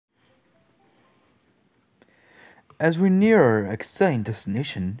As we near our exciting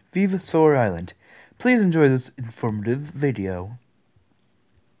destination, Venusaur Island, please enjoy this informative video.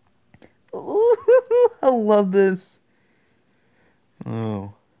 Ooh, I love this.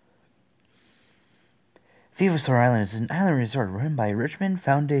 Oh. Venusaur Island is an island resort run by Richmond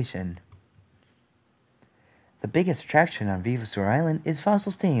Foundation. The biggest attraction on Venusaur Island is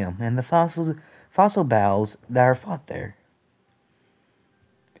Fossil Stadium and the fossil battles that are fought there.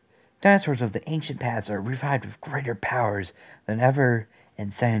 Dinosaurs of the ancient past are revived with greater powers than ever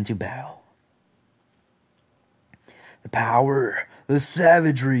and sent into battle. The power, the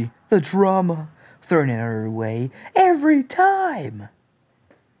savagery, the drama, thrown in our way every time.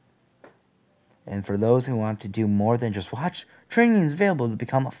 And for those who want to do more than just watch, training is available to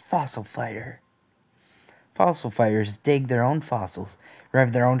become a fossil fighter. Fossil fighters dig their own fossils,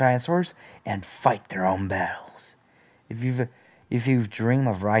 rev their own dinosaurs, and fight their own battles. If you've dreamed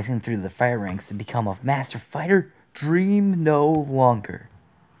of rising through the fire ranks to become a master fighter, dream no longer.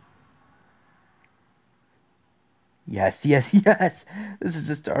 Yes, yes, yes! This is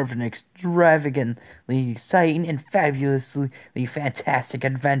the start of an extravagantly exciting and fabulously fantastic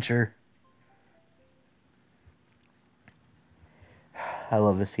adventure. I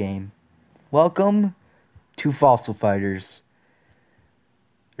love this game. Welcome to Fossil Fighters.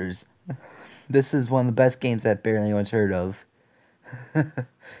 This is one of the best games that barely anyone's heard of.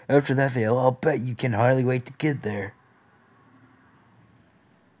 After that video, I'll bet you can hardly wait to get there.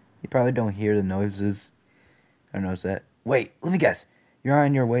 You probably don't hear the noises. I noticed that. Wait, let me guess. You're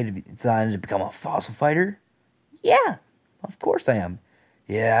on your way to become a fossil fighter? Yeah, of course I am.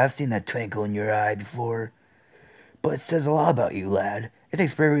 Yeah, I've seen that twinkle in your eye before. But it says a lot about you, lad. It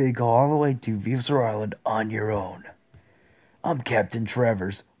takes bravery to go all the way to Venusaur Island on your own. I'm Captain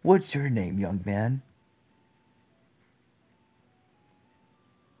Travers. What's your name, young man?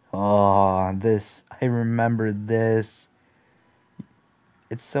 Oh, I remember this.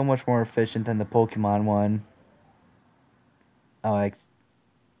 It's so much more efficient than the Pokemon one. Alex.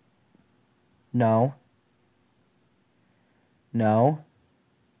 No. No.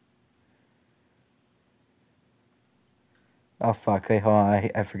 Oh, fuck. Wait, hold on.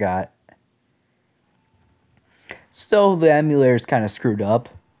 I forgot. So, the emulator's kind of screwed up.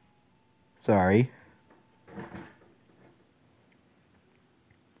 Sorry.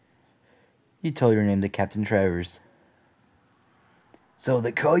 You told your name to Captain Travers. So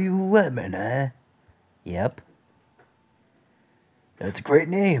they call you Lemon, eh? Yep. That's a great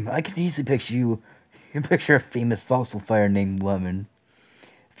name. I can easily picture a famous fossil fighter named Lemon.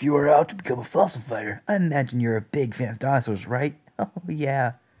 If you were out to become a fossil fighter, I imagine you're a big fan of dinosaurs, right? Oh,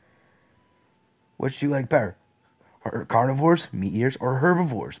 yeah. What should you like better? Carnivores, meat eaters, or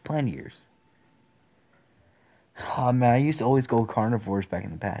herbivores, plant eaters? Oh, man, I used to always go carnivores back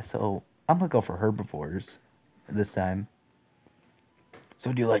in the past, so I'm gonna go for herbivores this time.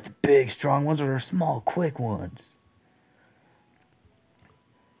 So do you like the big, strong ones or the small, quick ones?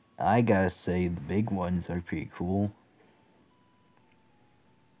 I gotta say, the big ones are pretty cool.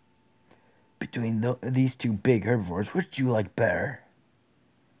 Between these two big herbivores, which do you like better?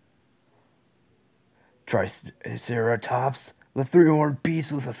 Triceratops, the three-horned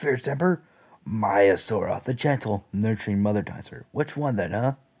beast with a fierce temper? Maiasaura, the gentle, nurturing mother dinosaur. Which one then,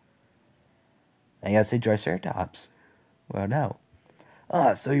 huh? I gotta say Triceratops. Well, no.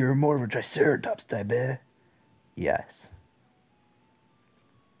 Ah, so you're more of a Triceratops type, eh? Yes.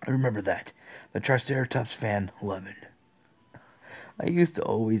 I remember that. The Triceratops fan, Lemon. I used to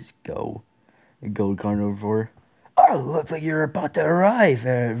always go carnivore. Oh, look like you're about to arrive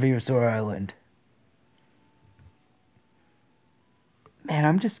at Venusaur Island. Man,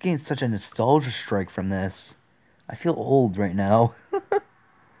 I'm just getting such a nostalgia strike from this. I feel old right now.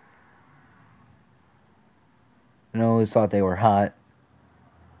 I always thought they were hot.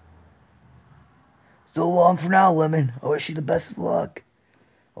 So long for now, Lemon. I wish you the best of luck.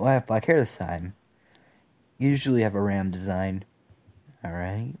 Well, I have black hair this time. Usually have a ram design.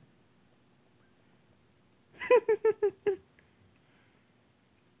 Alright.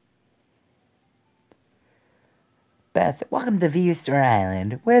 Beth, welcome to Venusaur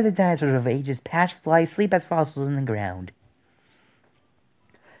Island, where the dinosaurs of ages past fly, sleep as fossils in the ground.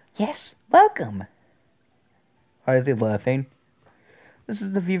 Yes, welcome. Why are they laughing? This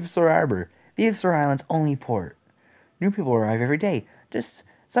is the Venusaur Harbor, Venusaur Island's only port. New people arrive every day.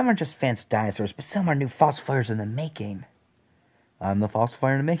 Some are just fans of dinosaurs, but some are new fossil fighters in the making. I'm the fossil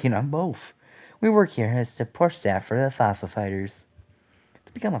fighter in the making. I'm both. We work here as support staff for the fossil fighters.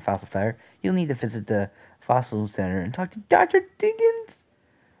 To become a fossil fighter, you'll need to visit the Fossil Center and talk to Dr. Diggins.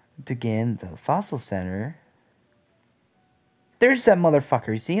 Again, the Fossil Center. There's that motherfucker.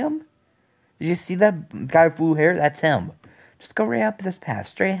 You see him? Did you see that guy with blue hair? That's him. Just go right up this path,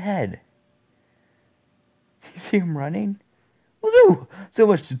 straight ahead. You see him running? Well, no! So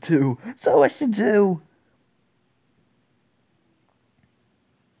much to do. So much to do.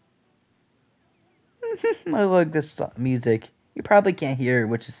 I like this music. You probably can't hear it,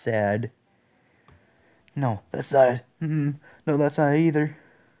 which is sad. No, that's not it. No, that's not it either.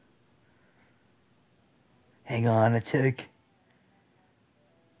 Hang on a tick.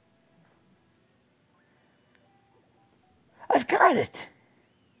 I've got it!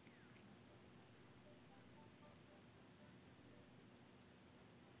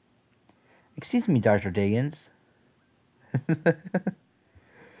 Excuse me, Dr. Diggins.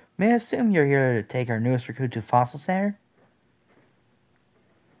 May I assume you're here to take our newest recruit to Fossil Center?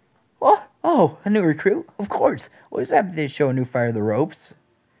 What? Oh, a new recruit? Of course. Always happy to show a new fire the ropes.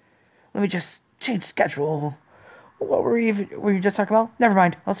 Let me just change schedule. What were you just talking about? Never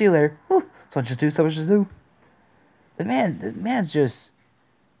mind. I'll see you later. So much to do, so much to do. The man just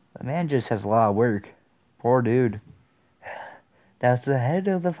has a lot of work. Poor dude. That's the head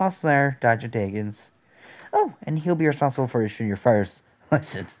of the Fossil Center, Dr. Diggins. Oh, and he'll be responsible for issuing your fire's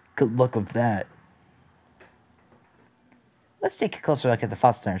license. Good luck with that. Let's take a closer look at the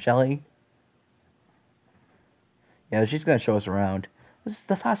Fossil Center, shall we? Yeah, she's gonna show us around. This is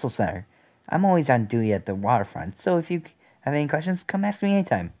the Fossil Center. I'm always on duty at the waterfront, so if you have any questions, come ask me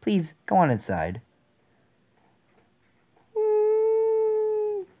anytime. Please, go on inside.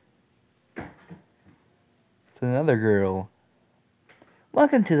 To another girl.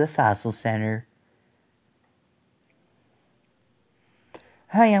 Welcome to the Fossil Center.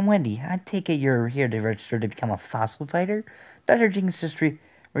 Hi, I'm Wendy. I take it you're here to register to become a fossil fighter? Dr. Jenkins just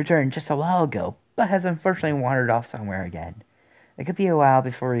returned just a while ago, but has unfortunately wandered off somewhere again. It could be a while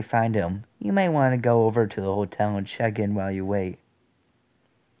before we find him. You may want to go over to the hotel and check in while you wait.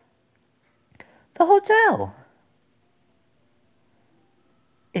 The hotel!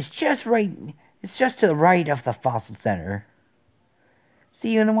 It's just to the right of the Fossil Center.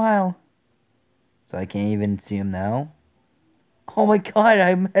 See you in a while. So I can't even see him now? Oh my god,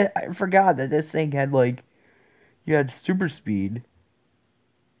 I forgot that this thing had, like, you had super speed.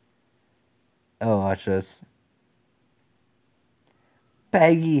 Oh, watch this.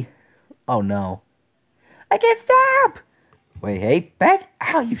 Peggy. Oh no. I can't stop! Wait, hey, back!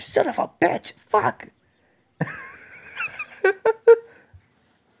 Ow, you son of a bitch! Fuck!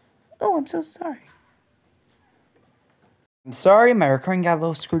 Oh, I'm so sorry. I'm sorry, my recording got a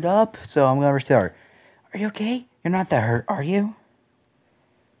little screwed up, so I'm gonna restart. Are you okay? You're not that hurt, are you?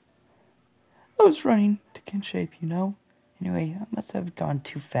 I was running to get in shape, you know? Anyway, I must have gone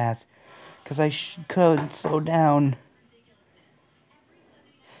too fast, because I couldn't slow down.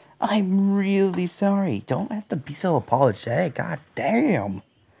 I'm really sorry. Don't have to be so apologetic. God damn.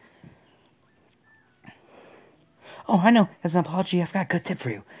 Oh, I know. As an apology, I've got a good tip for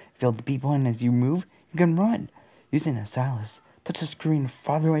you. Fill the people in as you move, you can run. Using a stylus, touch the screen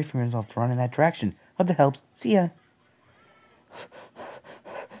farther away from yourself to run in that direction. Hope that helps. See ya.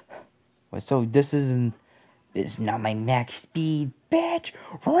 Wait, so this is not my max speed, bitch.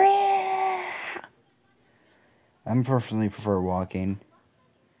 I personally prefer walking.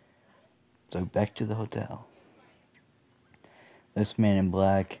 So back to the hotel. This man in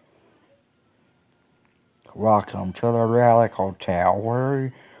black. Welcome to the Relic Hotel,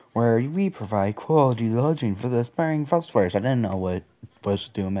 where we provide quality lodging for the aspiring fossilizers. I didn't know what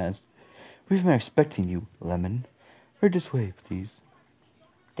supposed to do as. We've been expecting you, Lemon. Right this way, please.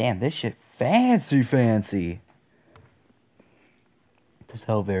 Damn, this shit fancy. This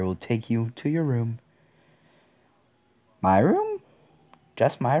elevator will take you to your room. My room?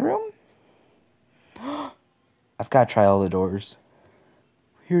 Just my room? I've got to try all the doors.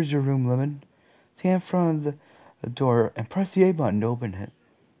 Here's your room, Lemon. Stand in front of the door and press the A button to open it.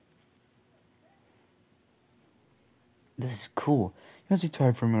 This is cool. You must be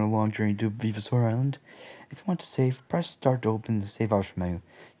tired from a long journey to Venusaur Island. If you want to save, press start to open the save option menu.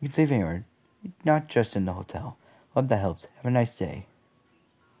 You can save anywhere, not just in the hotel. Hope that helps. Have a nice day.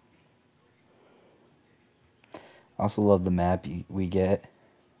 I also love the map we get.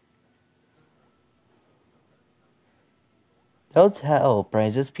 Hotel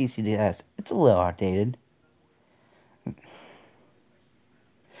branches PCDS. It's a little outdated.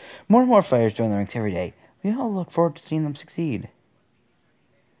 More and more fighters join the ranks every day. We all look forward to seeing them succeed.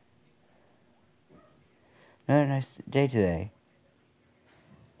 Another nice day today.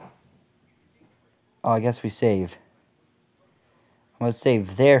 Oh, I guess we save. I'm gonna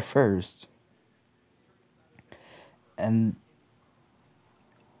save there first. And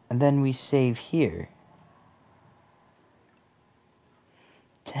then we save here.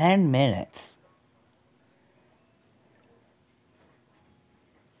 10 minutes.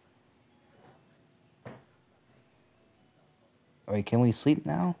 Wait, can we sleep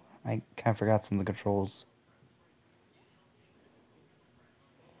now? I kind of forgot some of the controls.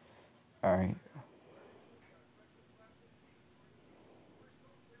 Alright.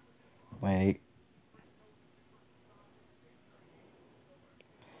 Wait.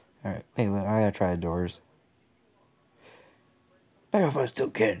 Alright, wait, I gotta try the doors. Back off, I still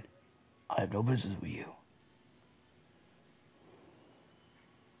can. I have no business with you.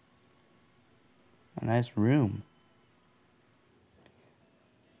 A nice room.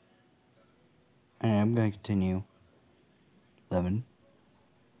 Alright, I'm gonna continue. Lemon.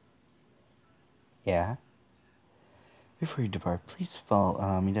 Yeah. Before you depart, please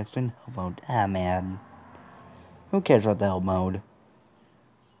follow me to explain help mode. Ah, man. Who cares about the help mode?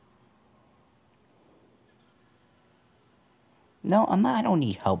 No, I don't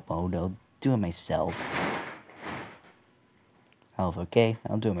need help mode. I'll do it myself. Help, okay?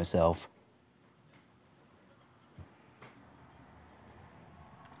 I'll do it myself.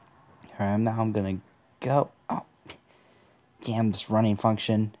 Alright, now I'm gonna go. Oh, damn, this running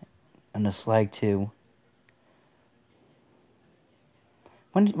function. And the slag, too.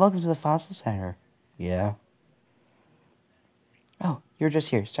 Welcome to the Fossil Center. Yeah. Oh, you're just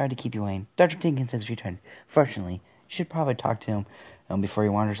here. Sorry to keep you waiting. Dr. Dinkins has returned. Fortunately, you should probably talk to him before he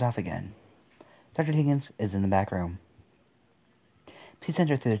wanders off again. Dr. Dinkins is in the back room. Please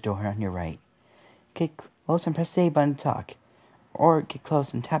enter through the door on your right. Get close and press the A button to talk. Or get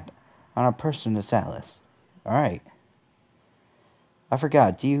close and tap on a person to stylus. Alright. I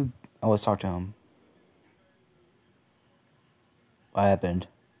forgot. Do you always talk to him? What happened?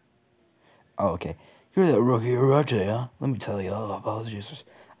 Oh, okay. You're that rookie today, huh? Let me tell you all about users.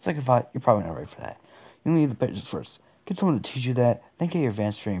 Second thought, you're probably not right for that. You need the pages first. Get someone to teach you that, then get your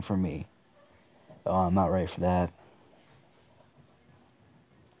advanced training from me. Oh, I'm not ready for that.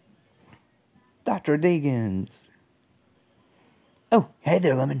 Dr. Diggins. Oh, hey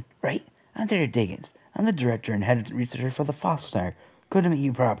there, Lemon. Right? I'm Dr. Diggins. I'm the director and head researcher for the Fossil Center. Good to meet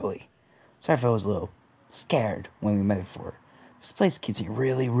you properly. Sorry if I was a little scared when we met before. This place keeps me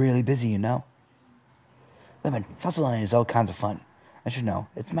really, really busy, you know? Lemon, fossil hunting is all kinds of fun. I should know.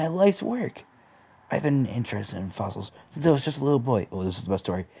 It's my life's work. I've been interested in fossils since I was just a little boy. Oh, this is the best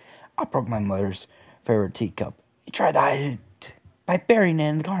story. I broke my mother's favorite teacup. He tried to hide it by burying it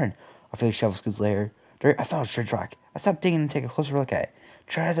in the garden. After the shovel scoops later, I found a strange rock. I stopped digging and take a closer look at it.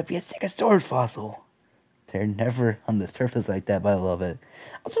 Turned out to be a Stegosaurus fossil. They're never on the surface like that, but I love it.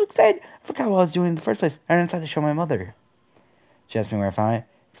 I was so excited. I forgot what I was doing in the first place. I decided to show my mother. She asked me where I found it.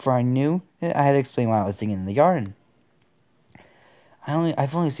 Before I knew it, I had to explain why I was digging in the garden.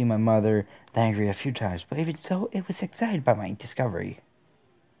 I've only seen my mother angry a few times, but even so, it was excited by my discovery.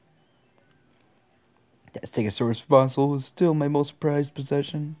 That Stegosaurus fossil is still my most prized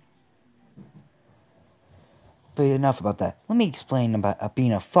possession. But enough about that. Let me explain about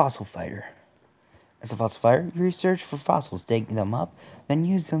being a fossil fighter. As a fossil fighter, you research for fossils, dig them up, then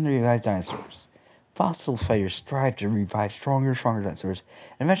use them to revive dinosaurs. Fossil fighters strive to revive stronger dinosaurs,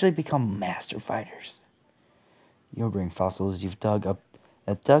 and eventually become master fighters. You'll bring fossils you've dug up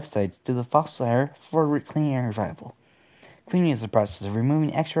at dug sites to the fossil center for cleaning and revival. Cleaning is the process of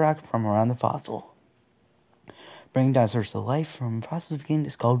removing extra rock from around the fossil. Bringing dinosaurs to life from fossils again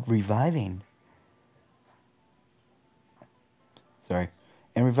is called reviving.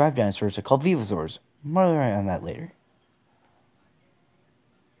 And revived dinosaurs are called vivosaurs. More on that later.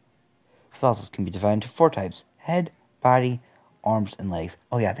 Fossils can be divided into 4 types: head, body, arms, and legs.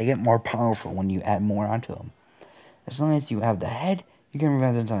 Oh yeah, they get more powerful when you add more onto them. As long as you have the head, you can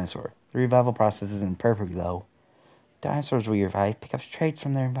revive the dinosaur. The revival process isn't perfect though. Dinosaurs we revive pick up traits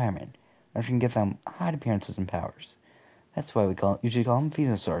from their environment, which can give them odd appearances and powers. That's why we usually call them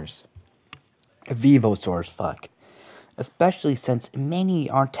Venusaurs. Vivosaurs, fuck. Especially since many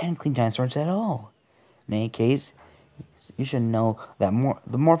aren't technically dinosaurs at all. In any case, you should know that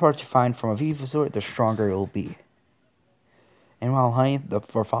the more parts you find from a Venusaur, the stronger it will be. And while hunting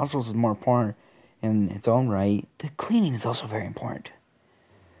for fossils is more important in its own right, the cleaning is also very important.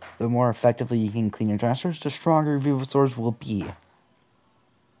 The more effectively you can clean your dinosaurs, the stronger Venusaurs will be.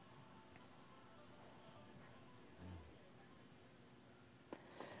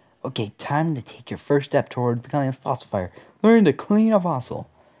 Okay, time to take your first step toward becoming a fossil fighter. Learn to clean a fossil.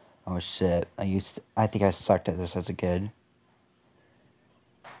 Oh shit, I think I sucked at this as a kid.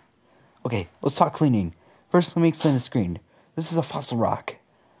 Okay, let's talk cleaning. First, let me explain the screen. This is a fossil rock.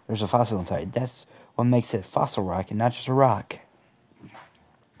 There's a fossil inside. That's what makes it a fossil rock and not just a rock.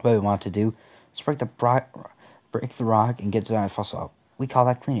 What we want to do is break the rock and get the fossil out. we call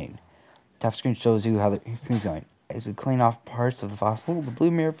that cleaning. Top screen shows you how the cleaning's going. As you clean off parts of the fossil, the blue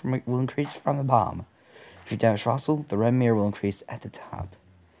mirror will increase from the bottom. If you damage fossil, the red mirror will increase at the top.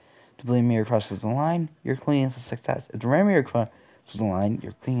 If the blue mirror crosses the line, your cleaning is a success. If the red mirror crosses the line,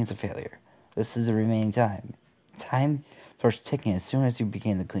 your cleaning is a failure. This is the remaining time. Time starts ticking as soon as you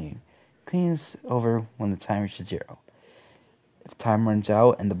begin the cleaning. Cleaning is over when the time reaches 0. If time runs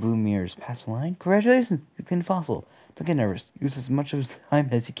out and the blue mirror is past the line, congratulations, you cleaned the fossil. Don't get nervous. Use as much of the time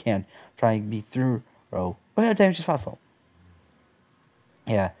as you can. Try and be through row. Look how damage is fossil.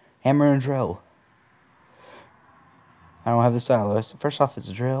 Yeah, hammer and drill. I don't have the stylus. First off, it's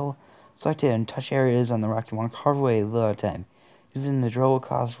a drill. Select it and touch areas on the rock you want to carve away a little at a time. Using the drill will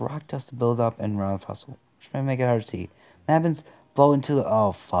cause rock dust to build up and around the fossil, which might make it hard to see. That happens, blow into the...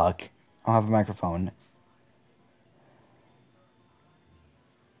 Oh, fuck. I don't have a microphone.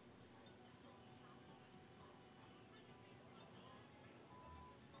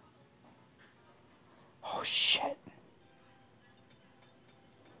 Oh, shit.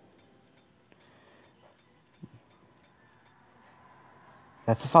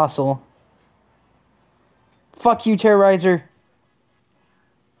 That's a fossil. Fuck you, Terrorizer.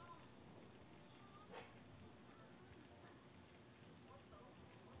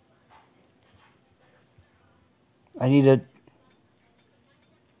 I need to...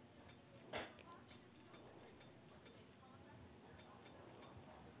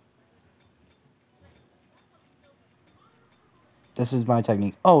 This is my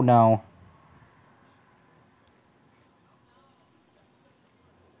technique. Oh, no.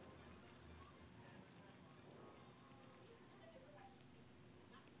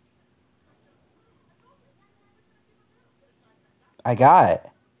 I got it.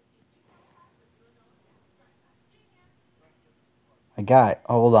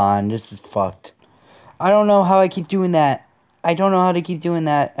 Hold on, this is fucked. I don't know how I keep doing that. I don't know how to keep doing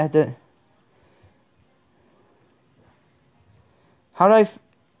that at the... How do I...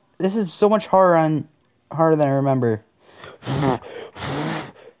 This is so much harder than I remember.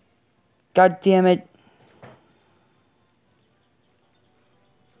 God damn it.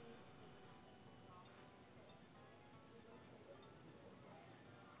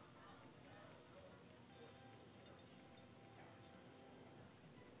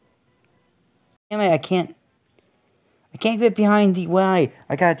 Damn it, I can't get behind the... Why?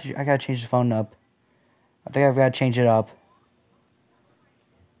 I gotta change the phone up. I think I've gotta change it up.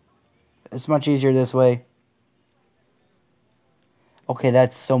 It's much easier this way. Okay,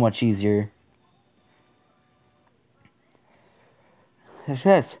 that's so much easier.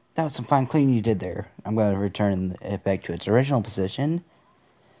 That was some fine cleaning you did there. I'm gonna return it back to its original position.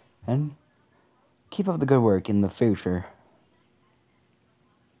 And keep up the good work in the future.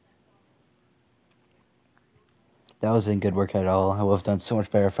 That wasn't good work at all. I would have done so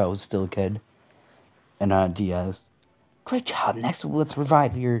much better if I was still a kid. And Diaz. Great job. Next, let's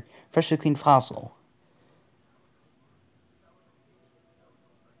revive your freshly cleaned fossil.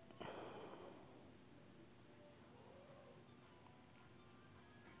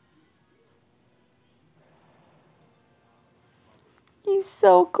 He's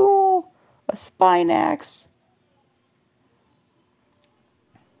so cool. A Spinax.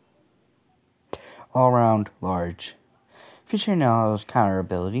 All around large. Featuring Nalo's counter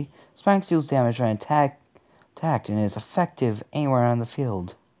ability, Spinax deals damage when attacked and is effective anywhere on the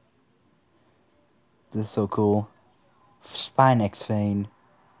field. This is so cool. Spinax Fane.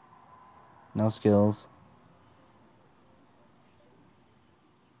 No skills.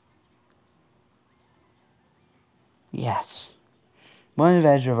 Yes. One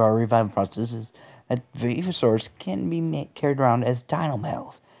advantage of our revival process is that Venusaurs can be carried around as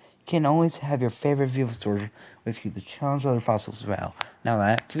Dino-Males. You can always have your favorite Venusaur with you to challenge other fossils as well. Now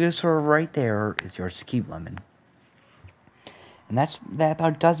that Venusaur right there is yours to keep, Lemon. And that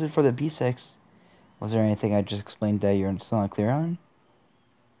about does it for the B6. Was there anything I just explained that you're still not clear on?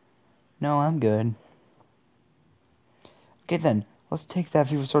 No, I'm good. Okay then, let's take that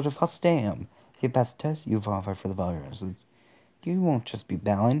Venusaur to Fossil Stadium. If you pass the test, you qualify for the Valorous. You won't just be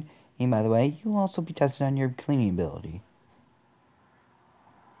battling, and by the way, you'll also be tested on your cleaning ability.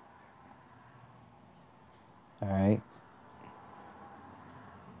 Alright.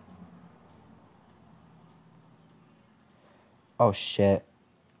 Oh shit.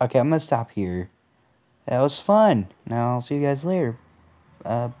 Okay, I'm gonna stop here. That was fun. Now I'll see you guys later.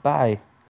 Bye.